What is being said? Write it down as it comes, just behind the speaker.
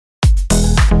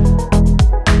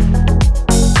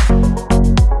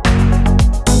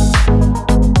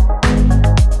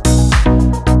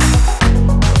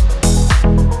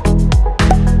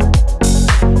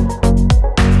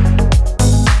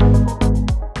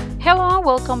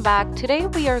welcome back. Today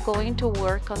we are going to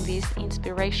work on this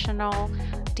inspirational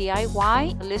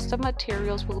DIY. A list of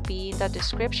materials will be in the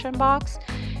description box.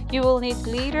 You will need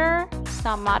glitter,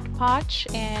 some Mod Podge,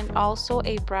 and also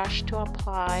a brush to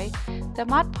apply the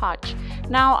Mod Podge.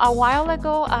 Now, a while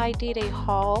ago I did a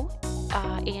haul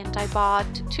and I bought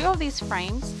two of these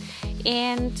frames,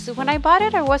 and when I bought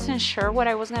it I wasn't sure what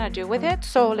I was gonna do with it,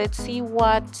 so let's see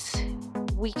what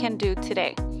we can do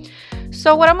today.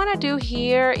 So what I'm gonna do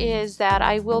here is that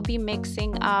I will be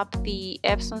mixing up the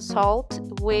Epson Salt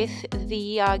with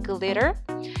the glitter,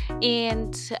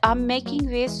 and I'm making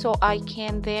this so I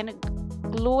can then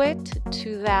glue it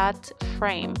to that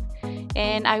frame,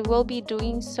 and I will be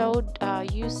doing so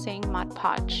using Mod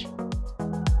Podge.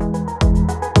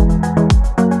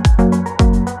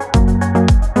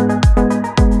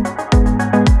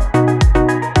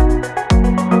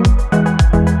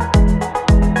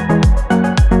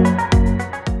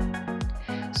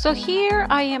 So here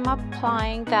I am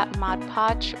applying that Mod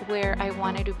Podge where I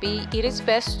want it to be. It is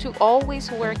best to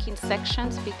always work in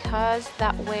sections because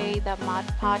that way the Mod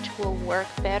Podge will work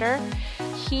better.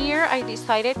 Here I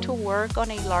decided to work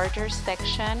on a larger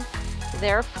section,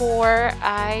 therefore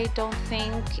I don't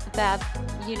think that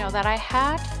that I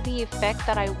had the effect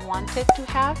that I wanted to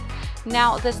have.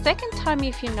 Now the second time,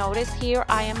 if you notice here,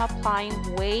 I am applying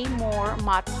way more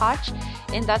Mod Podge,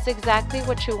 and that's exactly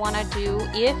what you want to do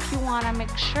if you want to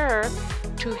make sure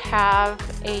to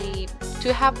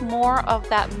have more of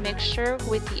that mixture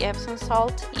with the Epsom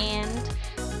salt and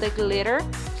the glitter.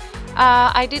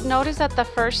 I did notice that the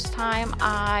first time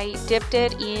I dipped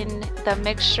it in the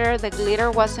mixture, the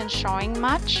glitter wasn't showing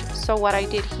much. So what I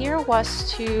did here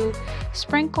was to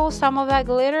sprinkle some of that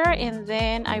glitter, and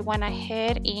then I went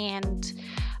ahead and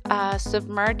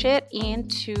submerge it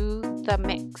into the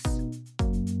mix.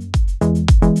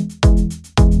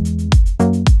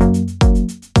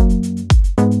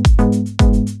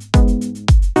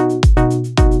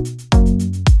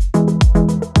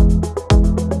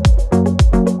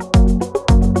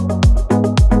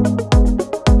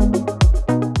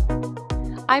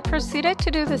 I proceeded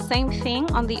to do the same thing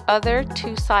on the other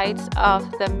two sides of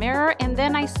the mirror, and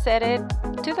then I set it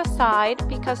to the side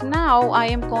because now I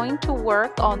am going to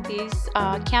work on this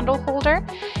candle holder,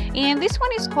 and this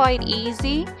one is quite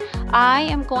easy. I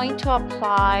am going to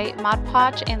apply Mod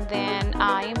Podge, and then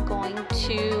I am going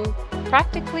to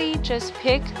practically just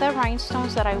pick the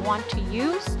rhinestones that I want to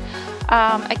use.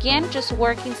 Again, just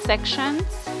work in sections.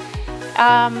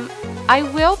 I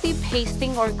will be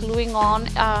pasting or gluing on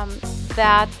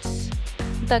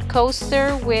the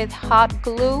coaster with hot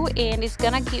glue, and it's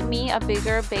gonna give me a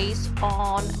bigger base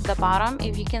on the bottom.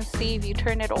 If you can see, if you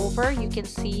turn it over, you can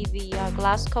see the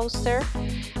glass coaster,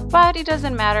 but it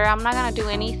doesn't matter. I'm not gonna do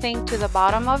anything to the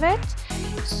bottom of it.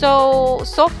 So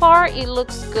far it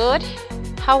looks good.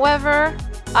 However,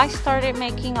 I started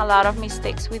making a lot of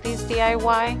mistakes with this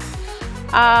DIY.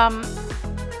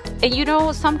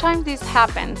 And sometimes this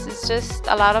happens. It's just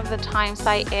a lot of the times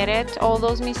I edit all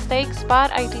those mistakes,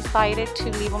 but I decided to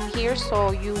leave them here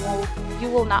so you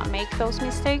will not make those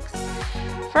mistakes.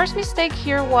 First mistake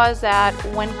here was that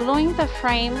when gluing the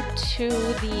frame to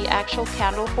the actual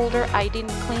candle holder, I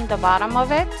didn't clean the bottom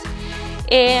of it,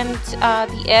 and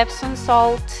the Epsom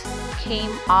salt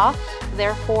came off,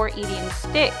 therefore it didn't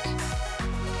stick.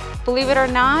 Believe it or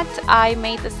not, I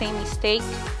made the same mistake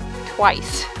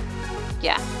twice.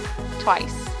 Yeah,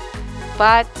 twice.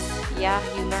 But yeah,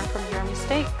 you learn from your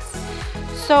mistakes.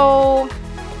 So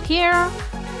here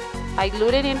I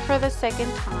glued it in for the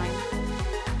second time,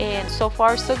 and so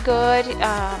far so good.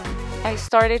 I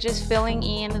started just filling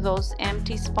in those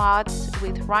empty spots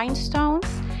with rhinestones,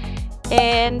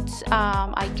 and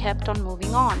I kept on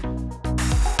moving on.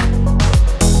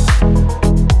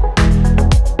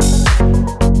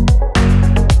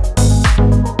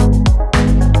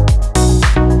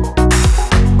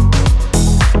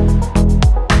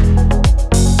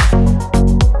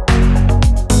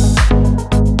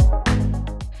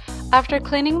 After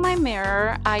cleaning my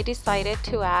mirror, I decided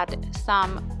to add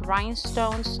some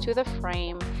rhinestones to the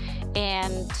frame,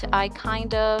 and I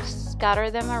kind of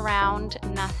scattered them around,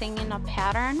 nothing in a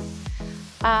pattern,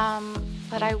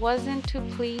 but I wasn't too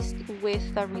pleased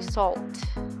with the result.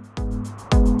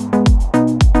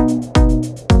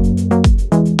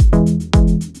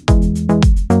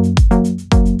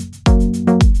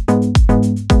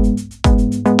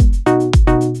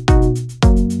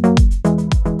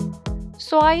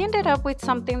 So I ended up with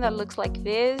something that looks like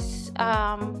this.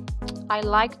 I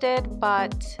liked it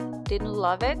but didn't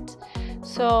love it.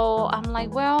 So I'm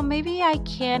like, well, maybe I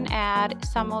can add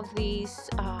some of these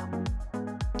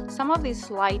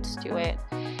lights to it.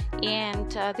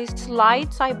 And these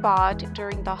lights I bought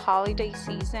during the holiday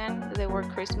season. They were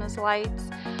Christmas lights.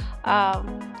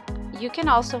 You can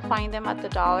also find them at the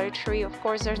Dollar Tree. Of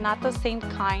course, they're not the same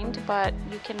kind, but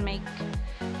you can make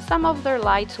some of their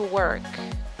lights work.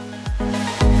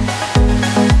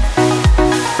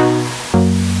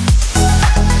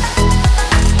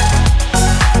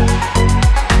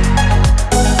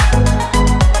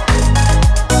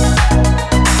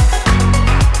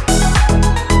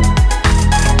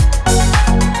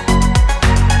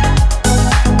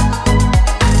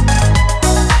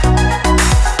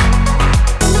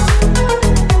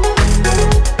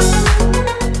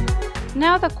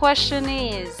 Now the question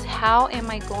is, how am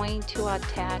I going to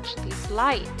attach these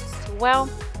lights? Well,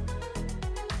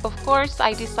 of course,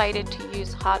 I decided to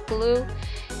use hot glue,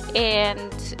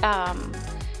 and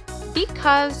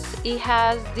because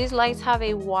these lights have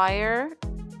a wire,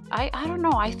 I don't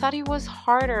know, I thought it was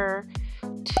harder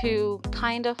to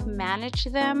kind of manage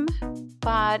them,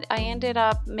 but I ended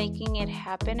up making it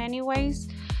happen anyways.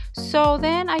 So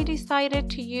then I decided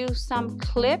to use some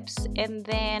clips and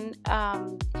then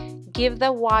give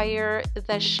the wire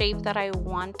the shape that I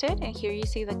wanted. And here you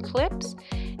see the clips.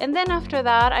 And then after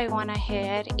that, I went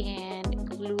ahead and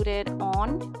glued it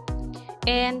on.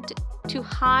 And to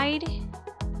hide,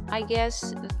 I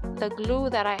guess, the glue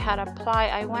that I had applied,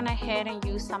 I went ahead and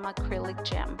used some acrylic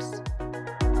gems.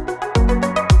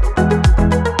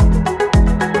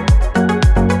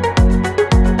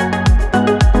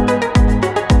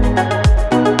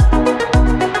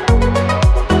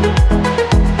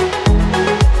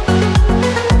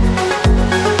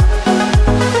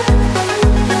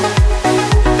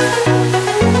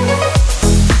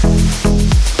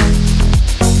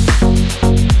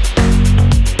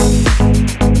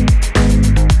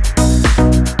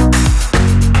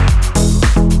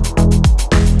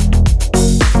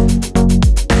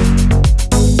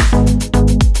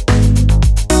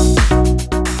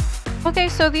 Okay,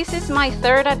 so this is my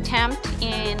third attempt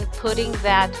in putting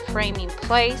that frame in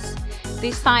place.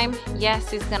 This time,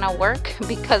 yes, it's gonna work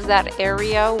because that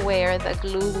area where the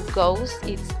glue goes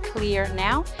is clear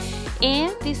now.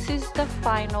 And this is the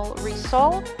final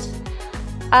result.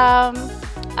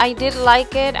 I did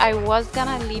like it. I was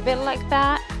gonna leave it like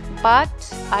that, but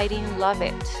I didn't love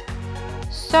it.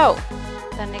 So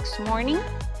the next morning,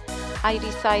 I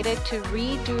decided to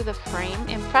redo the frame,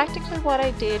 and practically what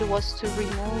I did was to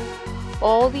remove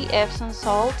all the Epson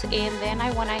salt, and then I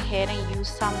went ahead and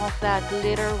used some of that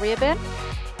glitter ribbon,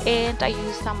 and I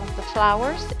used some of the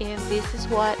flowers, and this is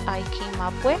what I came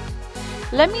up with.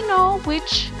 Let me know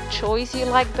which choice you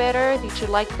like better. Did you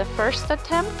like the first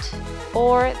attempt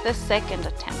or the second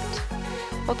attempt?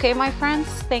 Okay, my friends,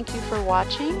 thank you for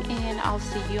watching, and I'll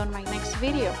see you on my next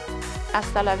video.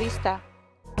 Hasta la vista.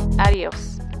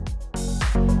 Adios.